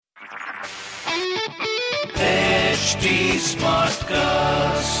HT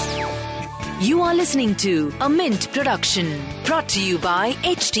Smartcast. You are listening to a Mint production brought to you by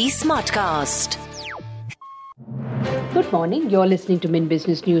HT Smartcast. Good morning. You're listening to Mint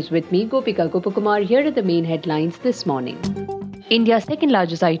Business News with me, Gopika Gopakumar. Here are the main headlines this morning. India's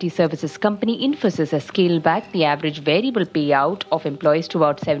second-largest IT services company, Infosys, has scaled back the average variable payout of employees to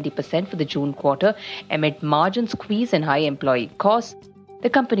about 70% for the June quarter amid margin squeeze and high employee costs. The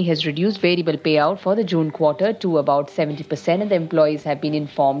company has reduced variable payout for the June quarter to about 70%, and the employees have been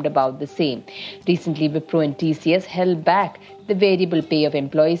informed about the same. Recently, Wipro and TCS held back the variable pay of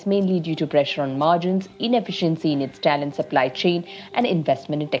employees mainly due to pressure on margins, inefficiency in its talent supply chain, and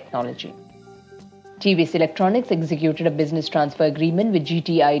investment in technology. TVS Electronics executed a business transfer agreement with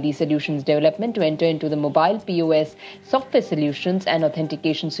GTID Solutions Development to enter into the mobile POS software solutions and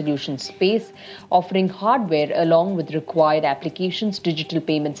authentication solutions space, offering hardware along with required applications, digital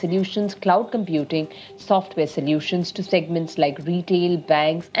payment solutions, cloud computing, software solutions to segments like retail,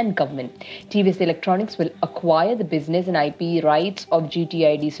 banks, and government. TVS Electronics will acquire the business and IP rights of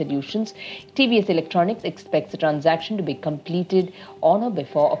GTID Solutions. TVS Electronics expects the transaction to be completed on or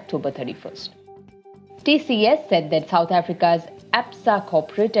before October 31st. TCS said that South Africa's Absa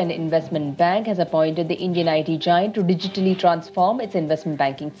Corporate and Investment Bank has appointed the Indian IT giant to digitally transform its investment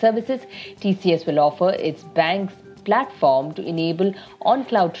banking services. TCS will offer its bank's platform to enable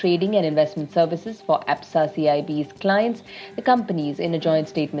on-cloud trading and investment services for Absa CIB's clients. The companies in a joint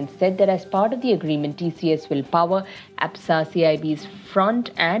statement said that as part of the agreement, TCS will power Absa CIB's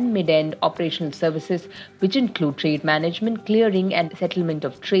front and mid-end operational services, which include trade management, clearing and settlement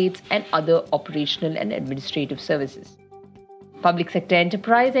of trades, and other operational and administrative services. Public Sector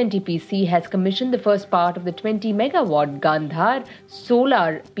Enterprise NTPC has commissioned the first part of the 20-megawatt Gandhar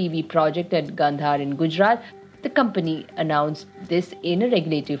solar PV project at Gandhar in Gujarat. The company announced this in a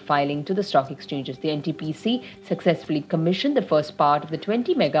regulatory filing to the stock exchanges. The NTPC successfully commissioned the first part of the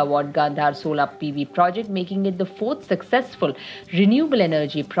 20-megawatt Gandhar solar PV project, making it the fourth successful renewable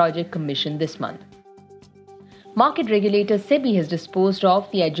energy project commissioned this month. Market regulator SEBI has disposed of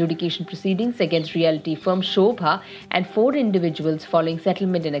the adjudication proceedings against realty firm Shobha and 4 individuals following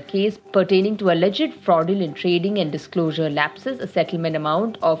settlement in a case pertaining to alleged fraudulent trading and disclosure lapses. A settlement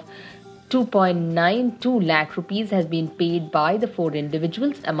amount of 2.92 lakh rupees has been paid by the 4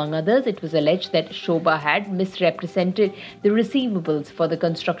 individuals. Among others, it was alleged that Shobha had misrepresented the receivables for the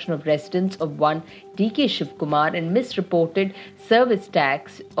construction of residence of one DK Shivkumar and misreported service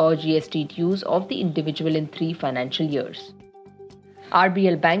tax or GST dues of the individual in 3 financial years.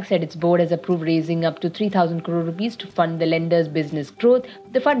 RBL Bank said its board has approved raising up to 3,000 crore rupees to fund the lender's business growth.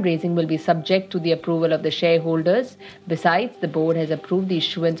 The fundraising will be subject to the approval of the shareholders. Besides, the board has approved the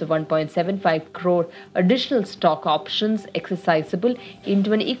issuance of 1.75 crore additional stock options exercisable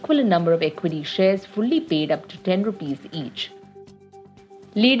into an equivalent number of equity shares fully paid up to 10 rupees each.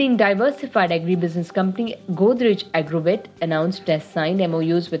 Leading diversified agribusiness company Godrej Agrovet announced it has signed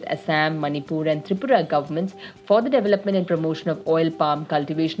MOUs with Assam, Manipur and Tripura governments for the development and promotion of oil palm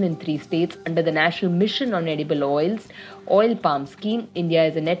cultivation in 3 states under the National Mission on Edible Oils Oil Palm Scheme. India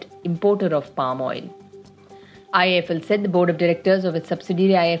is a net importer of palm oil. IIFL said the board of directors of its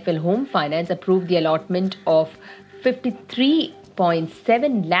subsidiary IIFL Home Finance approved the allotment of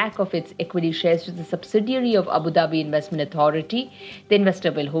 53.7 lakh of its equity shares to the subsidiary of Abu Dhabi Investment Authority. The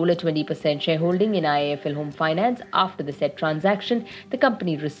investor will hold a 20% shareholding in IIFL Home Finance. After the said transaction, the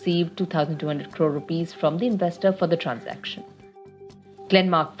company received 2,200 crore rupees from the investor for the transaction.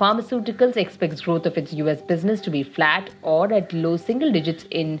 Glenmark Pharmaceuticals expects growth of its US business to be flat or at low single digits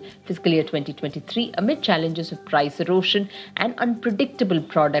in fiscal year 2023 amid challenges of price erosion and unpredictable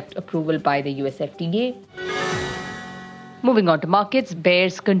product approval by the US FDA. Moving on to markets,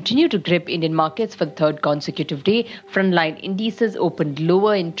 bears continue to grip Indian markets for the 3rd consecutive day. Frontline indices opened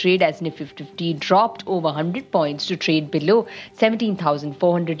lower in trade as Nifty 50 dropped over 100 points to trade below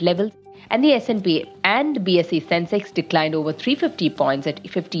 17,400 levels. And the S&P and BSE Sensex declined over 350 points at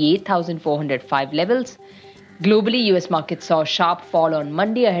 58,405 levels. Globally, US markets saw a sharp fall on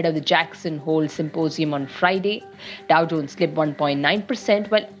Monday ahead of the Jackson Hole Symposium on Friday. Dow Jones slipped 1.9%,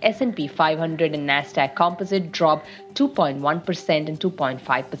 while S&P 500 and Nasdaq Composite dropped 2.1% and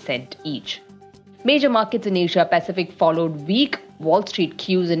 2.5% each. Major markets in Asia Pacific followed weak Wall Street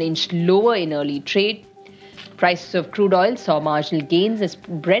cues and inched lower in early trade. Prices of crude oil saw marginal gains as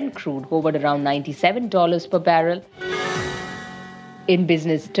Brent crude hovered around $97 per barrel. In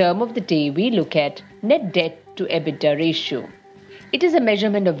business term of the day, we look at net debt to EBITDA ratio. It is a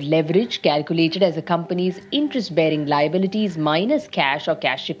measurement of leverage calculated as a company's interest-bearing liabilities minus cash or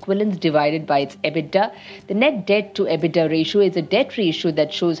cash equivalents divided by its EBITDA. The net debt to EBITDA ratio is a debt ratio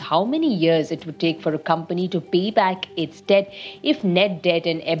that shows how many years it would take for a company to pay back its debt if net debt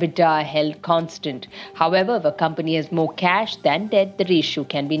and EBITDA are held constant. However, if a company has more cash than debt, the ratio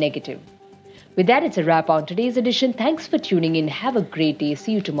can be negative. With that, it's a wrap on today's edition. Thanks for tuning in. Have a great day.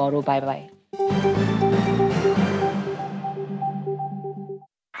 See you tomorrow. Bye-bye.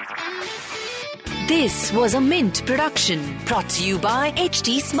 This was a Mint production brought to you by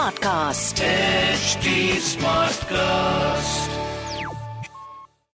HT Smartcast. HT Smartcast.